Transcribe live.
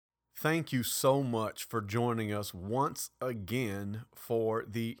Thank you so much for joining us once again for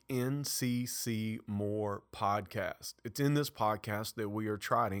the NCC More podcast. It's in this podcast that we are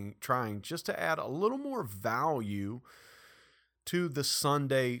trying just to add a little more value to the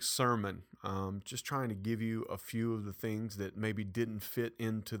Sunday sermon. Just trying to give you a few of the things that maybe didn't fit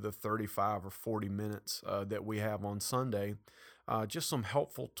into the 35 or 40 minutes that we have on Sunday. Just some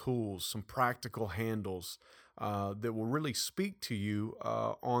helpful tools, some practical handles that will really speak to you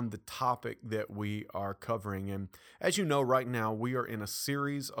on the topic that we are covering. And as you know, right now we are in a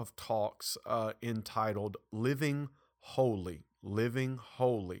series of talks entitled Living Holy. Living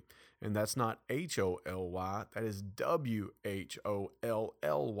Holy. And that's not Holy, that is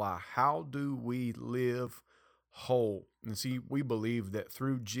Wholly. How do we live whole? And see, we believe that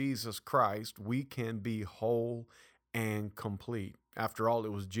through Jesus Christ, we can be whole and complete. After all,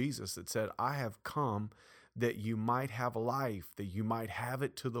 it was Jesus that said, I have come that you might have life, that you might have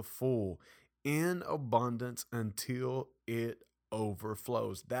it to the full, in abundance until it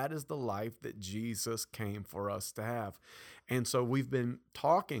overflows. That is the life that Jesus came for us to have. And so we've been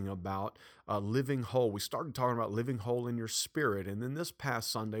talking about living whole. We started talking about living whole in your spirit. And then this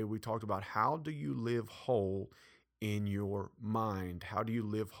past Sunday, we talked about how do you live whole in your mind? How do you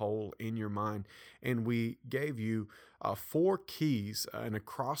live whole in your mind? And we gave you 4 keys, an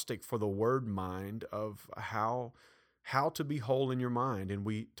acrostic for the word mind of how to be whole in your mind. And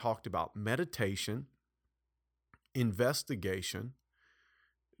we talked about meditation, investigation,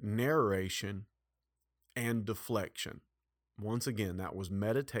 narration, and deflection. Once again, that was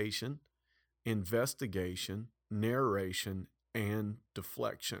meditation, investigation, narration, and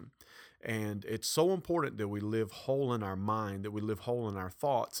deflection. And it's so important that we live whole in our mind, that we live whole in our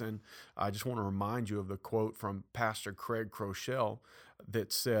thoughts. And I just want to remind you of the quote from Pastor Craig Groeschel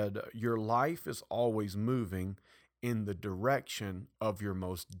that said, your life is always moving in the direction of your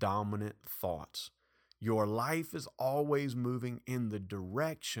most dominant thoughts. Your life is always moving in the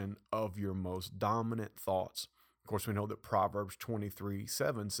direction of your most dominant thoughts. Of course, we know that Proverbs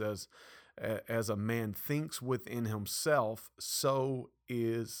 23:7 says, as a man thinks within himself, so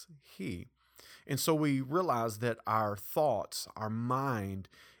is he. And so we realize that our thoughts, our mind,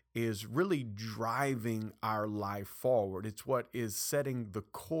 is really driving our life forward. It's what is setting the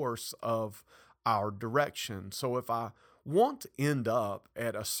course of our direction. So if I want to end up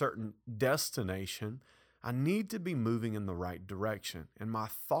at a certain destination, I need to be moving in the right direction. And my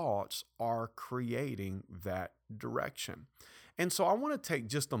thoughts are creating that direction. And so I want to take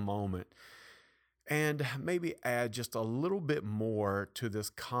just a moment and maybe add just a little bit more to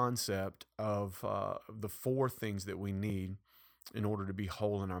this concept of the 4 things that we need in order to be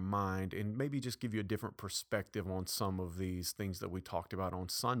whole in our mind, and maybe just give you a different perspective on some of these things that we talked about on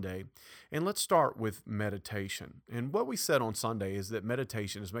Sunday. And let's start with meditation. And what we said on Sunday is that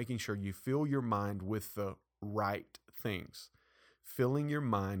meditation is making sure you fill your mind with the right things, filling your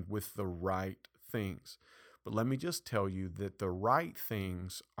mind with the right things. But let me just tell you that the right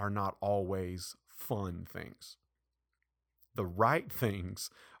things are not always fun things. The right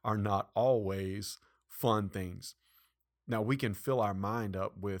things are not always fun things. Now, we can fill our mind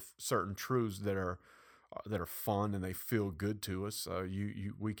up with certain truths that are fun and they feel good to us.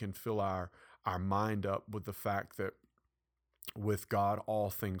 We can fill our mind up with the fact that with God all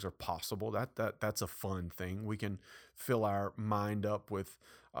things are possible. That's a fun thing. We can fill our mind up with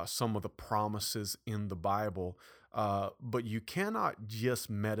some of the promises in the Bible, but you cannot just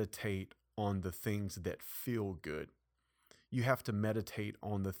meditate on the things that feel good. You have to meditate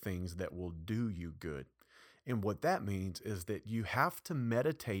on the things that will do you good. And what that means is that you have to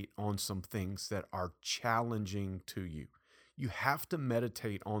meditate on some things that are challenging to you. You have to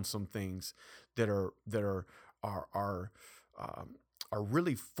meditate on some things that are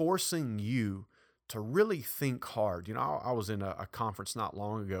really forcing you to really think hard. You know, I was in a conference not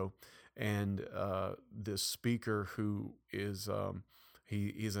long ago, and this speaker who is he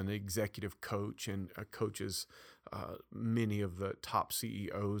is an executive coach and coaches many of the top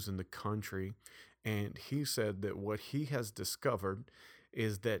CEOs in the country. And he said that what he has discovered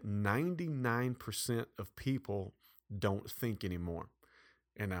is that 99% of people don't think anymore.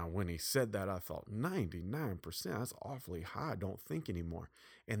 And now when he said that, I thought 99%, that's awfully high. Don't think anymore.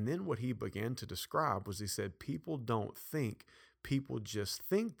 And then what he began to describe was he said, people don't think, people just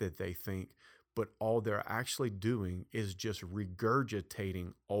think that they think, but all they're actually doing is just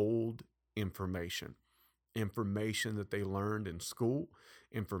regurgitating old information. Information that they learned in school,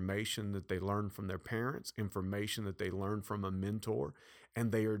 information that they learned from their parents, information that they learned from a mentor,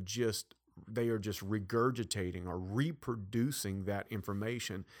 and they are just they are just regurgitating or reproducing that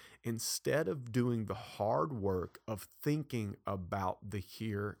information instead of doing the hard work of thinking about the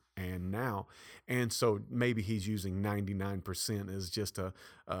here and now. And so maybe he's using 99% as just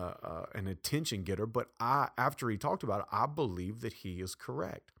an attention getter, but after he talked about it, I believe that he is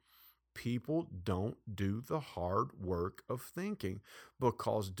correct. People don't do the hard work of thinking,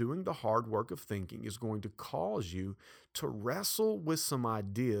 because doing the hard work of thinking is going to cause you to wrestle with some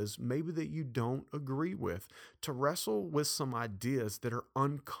ideas maybe that you don't agree with, to wrestle with some ideas that are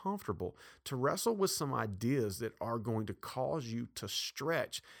uncomfortable, to wrestle with some ideas that are going to cause you to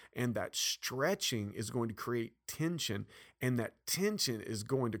stretch. And that stretching is going to create tension, and that tension is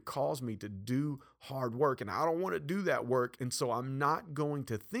going to cause me to do hard work. And I don't want to do that work. And so I'm not going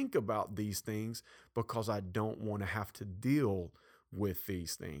to think about these things because I don't want to have to deal with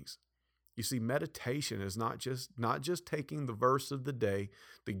these things. You see, meditation is not just taking the verse of the day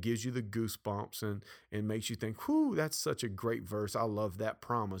that gives you the goosebumps and makes you think, whew, that's such a great verse. I love that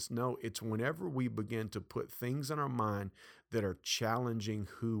promise. No, it's whenever we begin to put things in our mind that are challenging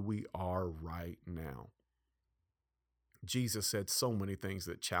who we are right now. Jesus said so many things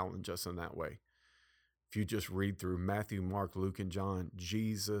that challenge us in that way. If you just read through Matthew, Mark, Luke, and John,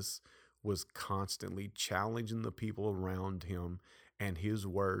 Jesus was constantly challenging the people around him, and his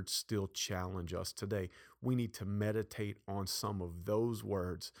words still challenge us today. We need to meditate on some of those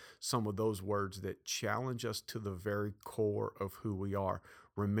words that challenge us to the very core of who we are.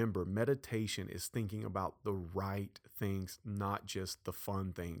 Remember, meditation is thinking about the right things, not just the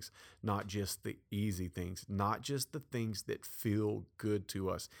fun things, not just the easy things, not just the things that feel good to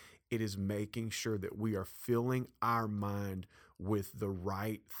us. It is making sure that we are filling our mind with the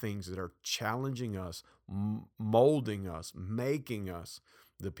right things that are challenging us, molding us, making us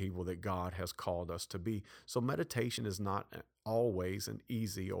the people that God has called us to be. So meditation is not always an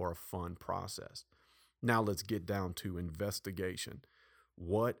easy or a fun process. Now let's get down to investigation.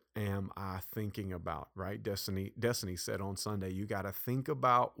 What am I thinking about, right? Destiny said on Sunday, you got to think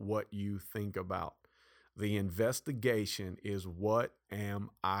about what you think about. The investigation is, what am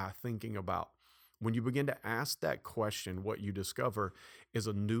I thinking about? When you begin to ask that question, what you discover is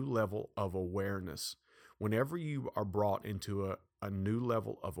a new level of awareness. Whenever you are brought into a new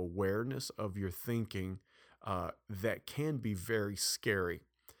level of awareness of your thinking, that can be very scary.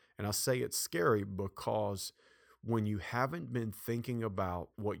 And I say it's scary because when you haven't been thinking about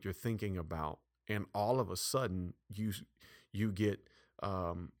what you're thinking about, and all of a sudden you get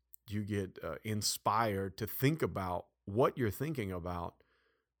inspired to think about what you're thinking about,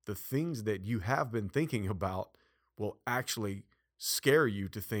 the things that you have been thinking about will actually scare you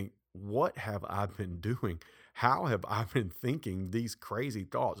to think, what have I been doing? How have I been thinking these crazy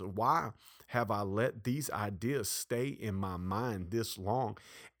thoughts? Why have I let these ideas stay in my mind this long?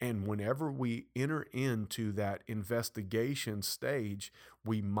 And whenever we enter into that investigation stage,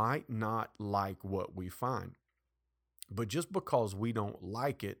 we might not like what we find. But just because we don't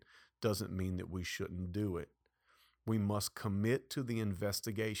like it doesn't mean that we shouldn't do it. We must commit to the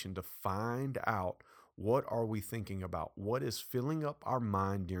investigation to find out, what are we thinking about? What is filling up our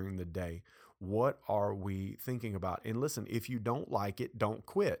mind during the day? What are we thinking about? And listen, if you don't like it, don't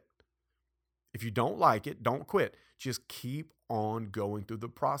quit. If you don't like it, don't quit. Just keep on going through the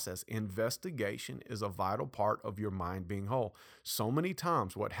process. Investigation is a vital part of your mind being whole. So many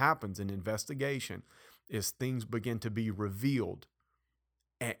times what happens in investigation is things begin to be revealed,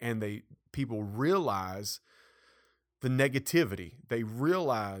 and people realize the negativity, they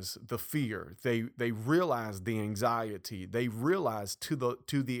realize the fear, they realize the anxiety, they realize to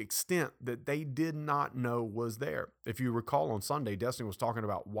the extent that they did not know was there. If you recall on Sunday, Destiny was talking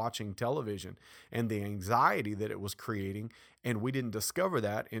about watching television and the anxiety that it was creating, and we didn't discover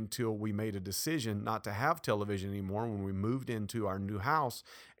that until we made a decision not to have television anymore when we moved into our new house,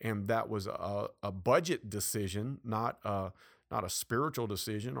 and that was a budget decision, not a spiritual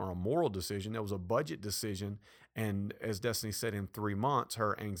decision or a moral decision. That was a budget decision. And as Destiny said, in 3 months,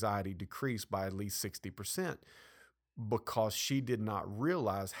 her anxiety decreased by at least 60% because she did not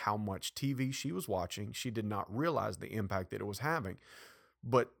realize how much TV she was watching. She did not realize the impact that it was having.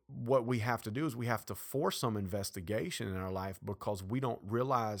 But what we have to do is we have to force some investigation in our life, because we don't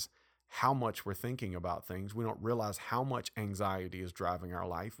realize how much we're thinking about things. We don't realize how much anxiety is driving our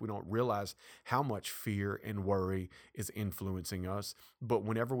life. We don't realize how much fear and worry is influencing us. But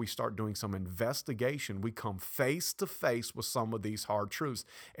whenever we start doing some investigation, we come face to face with some of these hard truths.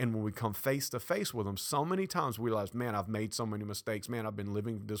 And when we come face to face with them, so many times we realize, man, I've made so many mistakes. Man, I've been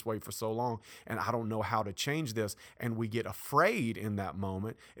living this way for so long, and I don't know how to change this. And we get afraid in that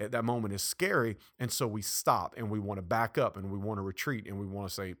moment. That moment is scary. And so we stop, and we want to back up, and we want to retreat, and we want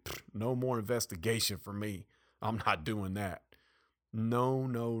to say, No more investigation for me. I'm not doing that. No,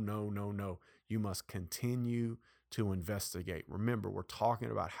 no, no, no, no. You must continue to investigate. Remember, we're talking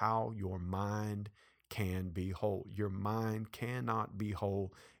about how your mind can be whole. Your mind cannot be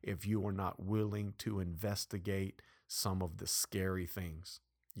whole if you are not willing to investigate some of the scary things.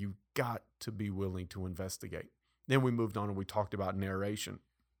 You've got to be willing to investigate. Then we moved on and we talked about narration.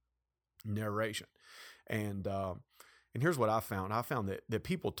 Narration. And here's what I found. I found that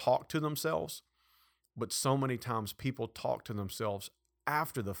people talk to themselves, but so many times people talk to themselves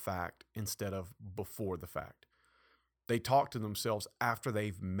after the fact instead of before the fact. They talk to themselves after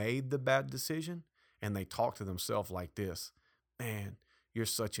they've made the bad decision, and they talk to themselves like this: man, you're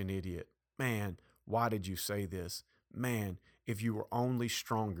such an idiot. Man, why did you say this? Man, if you were only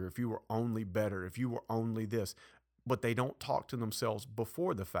stronger, if you were only better, if you were only this. But they don't talk to themselves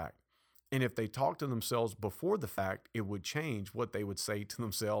before the fact. And if they talk to themselves before the fact, it would change what they would say to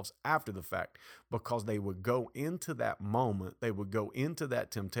themselves after the fact, because they would go into that moment, they would go into that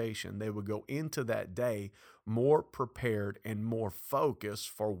temptation, they would go into that day more prepared and more focused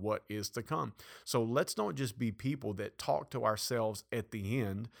for what is to come. So let's not just be people that talk to ourselves at the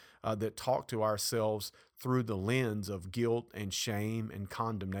end, that talk to ourselves through the lens of guilt and shame and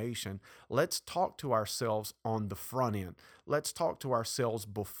condemnation. Let's talk to ourselves on the front end. Let's talk to ourselves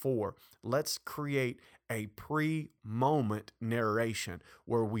before. Let's create a pre-moment narration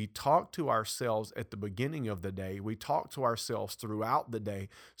where we talk to ourselves at the beginning of the day. We talk to ourselves throughout the day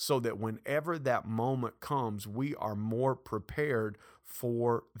so that whenever that moment comes, we are more prepared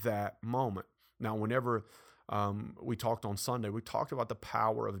for that moment. Now, whenever we talked on Sunday, we talked about the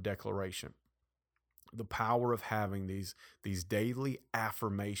power of declaration. The power of having these daily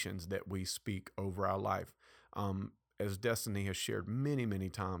affirmations that we speak over our life. As Destiny has shared many, many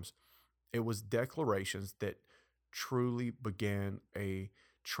times, it was declarations that truly began a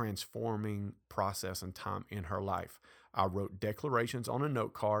transforming process and time in her life. I wrote declarations on a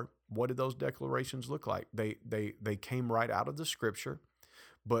note card. What did those declarations look like? They came right out of the scripture,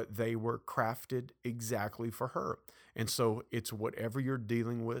 but they were crafted exactly for her. And so it's whatever you're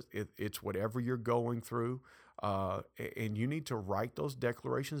dealing with, it's whatever you're going through, and you need to write those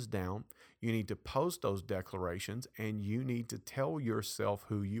declarations down. You need to post those declarations, and you need to tell yourself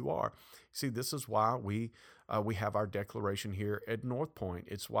who you are. See, this is why we have our declaration here at North Point.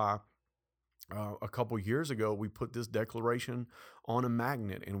 It's why a couple years ago, we put this declaration on a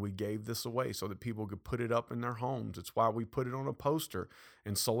magnet and we gave this away so that people could put it up in their homes. It's why we put it on a poster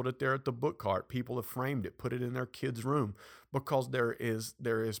and sold it there at the book cart. People have framed it, put it in their kids' room, because there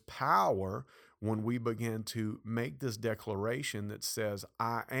is power when we begin to make this declaration that says,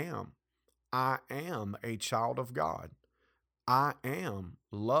 I am a child of God. I am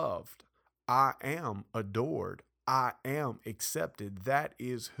loved. I am adored. I am accepted. That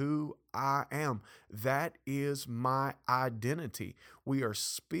is who I am. That is my identity. We are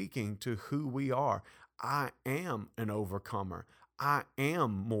speaking to who we are. I am an overcomer. I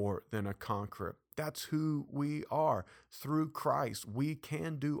am more than a conqueror. That's who we are. Through Christ, we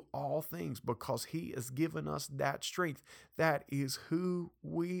can do all things because He has given us that strength. That is who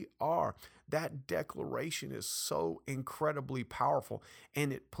we are. That declaration is so incredibly powerful,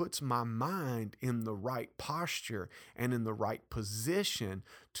 and it puts my mind in the right posture and in the right position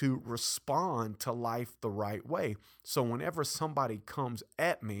to respond to life the right way. So whenever somebody comes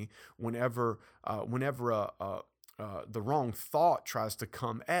at me, whenever the wrong thought tries to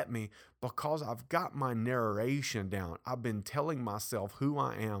come at me, because I've got my narration down. I've been telling myself who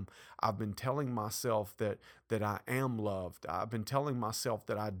I am. I've been telling myself that I am loved. I've been telling myself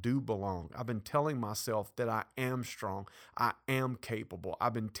that I do belong. I've been telling myself that I am strong. I am capable.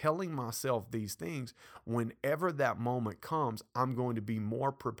 I've been telling myself these things. Whenever that moment comes, I'm going to be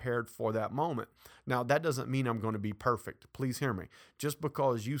more prepared for that moment. Now, that doesn't mean I'm going to be perfect. Please hear me. Just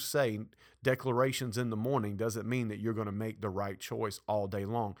because you say declarations in the morning doesn't mean that you're going to make the right choice all day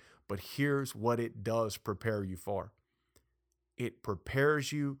long. But here's what it does prepare you for. It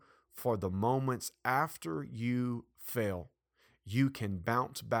prepares you for the moments after you fail. You can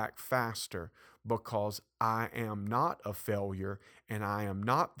bounce back faster because I am not a failure, and I am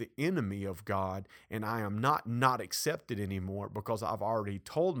not the enemy of God, and I am not accepted anymore because I've already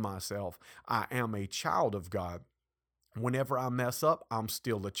told myself I am a child of God. Whenever I mess up, I'm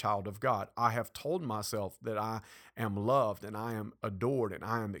still a child of God. I have told myself that I am loved and I am adored and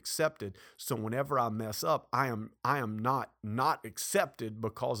I am accepted. So whenever I mess up, I am not accepted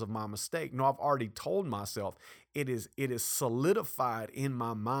because of my mistake. No, I've already told myself it is solidified in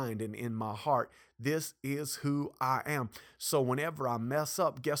my mind and in my heart This is who I am. So whenever I mess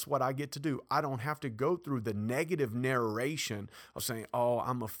up, guess what I get to do? I don't have to go through the negative narration of saying, oh,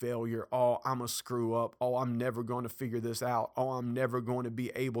 I'm a failure. Oh, I'm a screw up. Oh, I'm never going to figure this out. Oh, I'm never going to be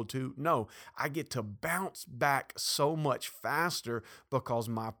able to. No, I get to bounce back so much faster because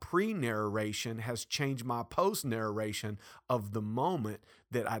my pre-narration has changed my post-narration of the moment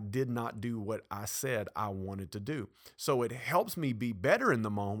that I did not do what I said I wanted to do. So it helps me be better in the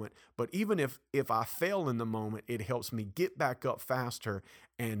moment, but even if I fail in the moment, it helps me get back up faster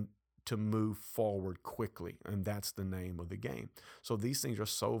and to move forward quickly. And that's the name of the game. So these things are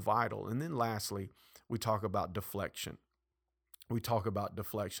so vital. And then lastly, we talk about deflection.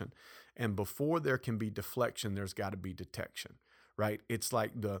 And before there can be deflection, there's got to be detection, right? It's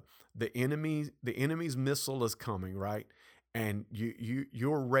like the enemy's missile is coming, right? And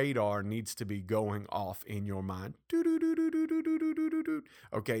your radar needs to be going off in your mind.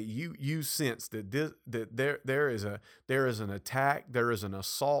 Okay, you sense that there is an attack, there is an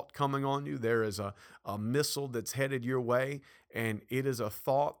assault coming on you, there is a missile that's headed your way, and it is a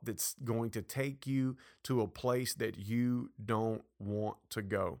thought that's going to take you to a place that you don't want to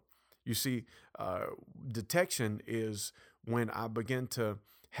go. You see, detection is when I begin to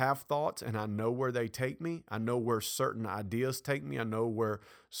have thoughts and I know where they take me. I know where certain ideas take me. I know where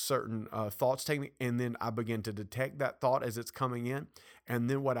certain thoughts take me. And then I begin to detect that thought as it's coming in. And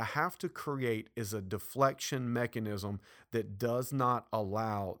then what I have to create is a deflection mechanism that does not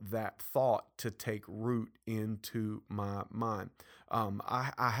allow that thought to take root into my mind.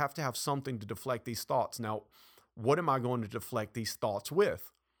 I have to have something to deflect these thoughts. Now, what am I going to deflect these thoughts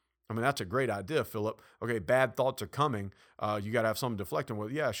with? I mean, that's a great idea, Philip. Okay, bad thoughts are coming. You got to have something to deflect them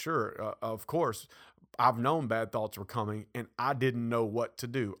with. Yeah, sure. Of course, I've known bad thoughts were coming and I didn't know what to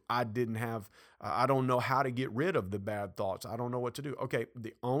do. I don't know how to get rid of the bad thoughts. I don't know what to do. Okay,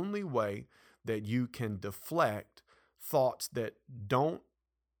 the only way that you can deflect thoughts that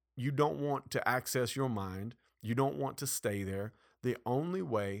you don't want to access your mind, you don't want to stay there, the only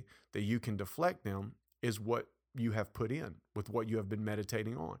way that you can deflect them is what you have put in with what you have been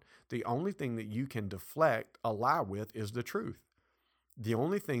meditating on. The only thing that you can deflect a lie with is the truth. The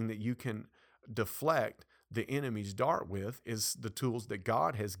only thing that you can deflect the enemy's dart with is the tools that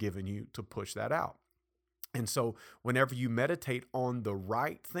God has given you to push that out. And so whenever you meditate on the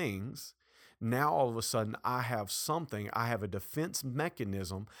right things, now all of a sudden I have a defense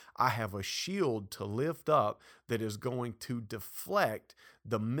mechanism, I have a shield to lift up that is going to deflect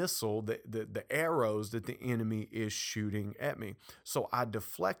the missile, the arrows that the enemy is shooting at me. So I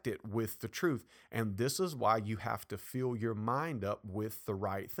deflect it with the truth. And this is why you have to fill your mind up with the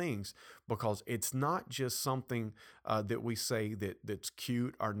right things, because it's not just something that we say that's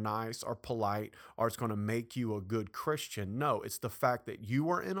cute or nice or polite, or it's going to make you a good Christian. No, it's the fact that you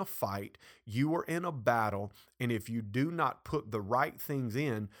are in a fight, you are in a battle, and if you do not put the right things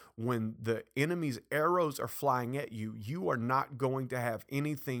in, when the enemy's arrows are flying at you, you are not going to have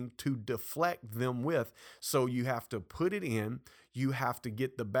anything to deflect them with. So you have to put it in. You have to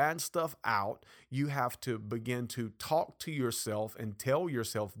get the bad stuff out. You have to begin to talk to yourself and tell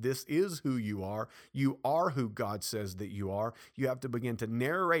yourself this is who you are. You are who God says that you are. You have to begin to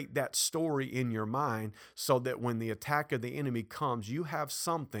narrate that story in your mind so that when the attack of the enemy comes, you have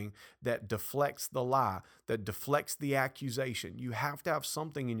something that deflects the lie, that deflects the accusation. You have to have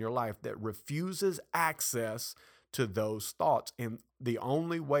something in your life that refuses access to those thoughts. And the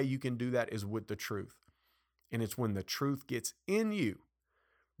only way you can do that is with the truth. And it's when the truth gets in you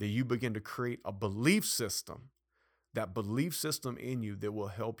that you begin to create a belief system, that belief system in you that will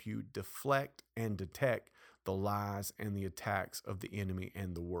help you deflect and detect the lies and the attacks of the enemy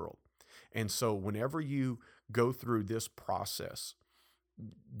and the world. And so whenever you go through this process,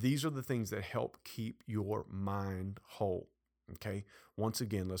 these are the things that help keep your mind whole. Okay. Once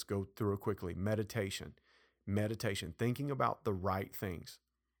again, let's go through it quickly. Meditation, thinking about the right things.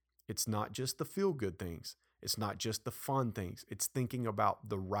 It's not just the feel-good things. It's not just the fun things. It's thinking about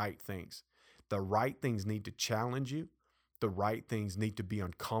the right things. The right things need to challenge you. The right things need to be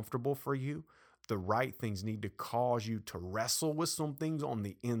uncomfortable for you. The right things need to cause you to wrestle with some things on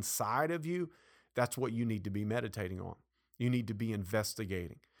the inside of you. That's what you need to be meditating on. You need to be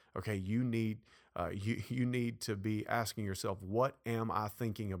investigating. Okay, you need to be asking yourself, what am I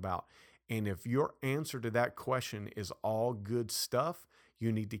thinking about? And if your answer to that question is all good stuff,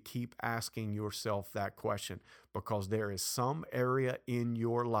 you need to keep asking yourself that question, because there is some area in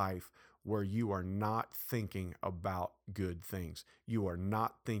your life where you are not thinking about good things. You are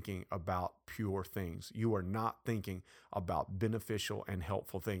not thinking about pure things. You are not thinking about beneficial and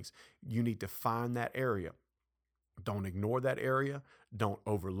helpful things. You need to find that area. Don't ignore that area. Don't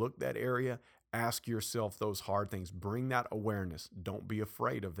overlook that area. Ask yourself those hard things. Bring that awareness. Don't be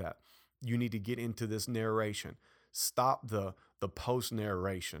afraid of that. You need to get into this narration. Stop the post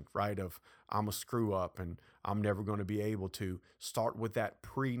narration, right? Of I'm a screw up and I'm never going to be able to. Start with that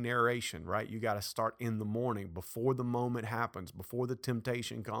pre narration, right? You got to start in the morning before the moment happens, before the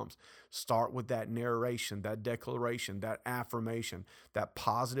temptation comes. Start with that narration, that declaration, that affirmation, that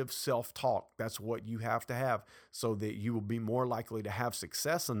positive self talk. That's what you have to have so that you will be more likely to have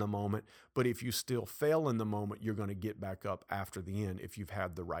success in the moment. But if you still fail in the moment, you're going to get back up after the end if you've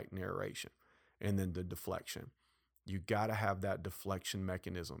had the right narration. And then the deflection. You got to have that deflection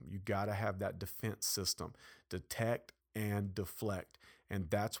mechanism. You got to have that defense system, detect and deflect. And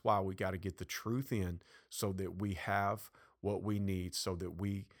that's why we got to get the truth in so that we have what we need so that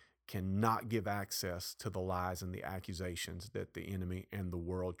we cannot give access to the lies and the accusations that the enemy and the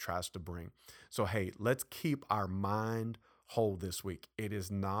world tries to bring. So, hey, let's keep our mind whole this week. It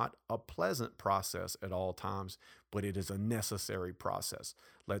is not a pleasant process at all times, but it is a necessary process.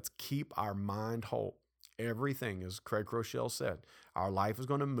 Let's keep our mind whole. Everything, as Craig Rochelle said, our life is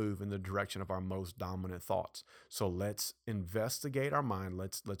going to move in the direction of our most dominant thoughts. So let's investigate our mind.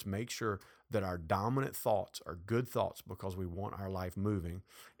 Let's make sure that our dominant thoughts are good thoughts because we want our life moving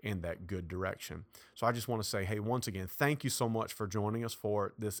in that good direction. So I just want to say, hey, once again, thank you so much for joining us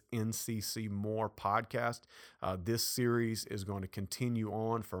for this NCC More podcast. This series is going to continue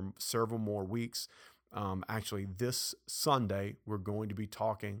on for several more weeks. Actually, this Sunday, we're going to be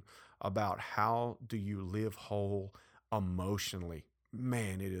talking about how do you live whole emotionally.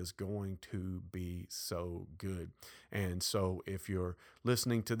 Man, it is going to be so good. And so if you're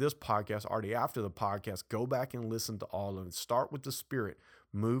listening to this podcast already after the podcast, go back and listen to all of it. Start with the spirit,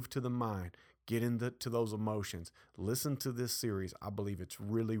 move to the mind, get into those emotions. Listen to this series. I believe it's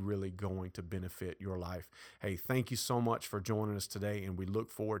really, really going to benefit your life. Hey, thank you so much for joining us today, and we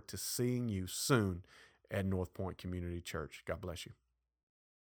look forward to seeing you soon at North Point Community Church. God bless you.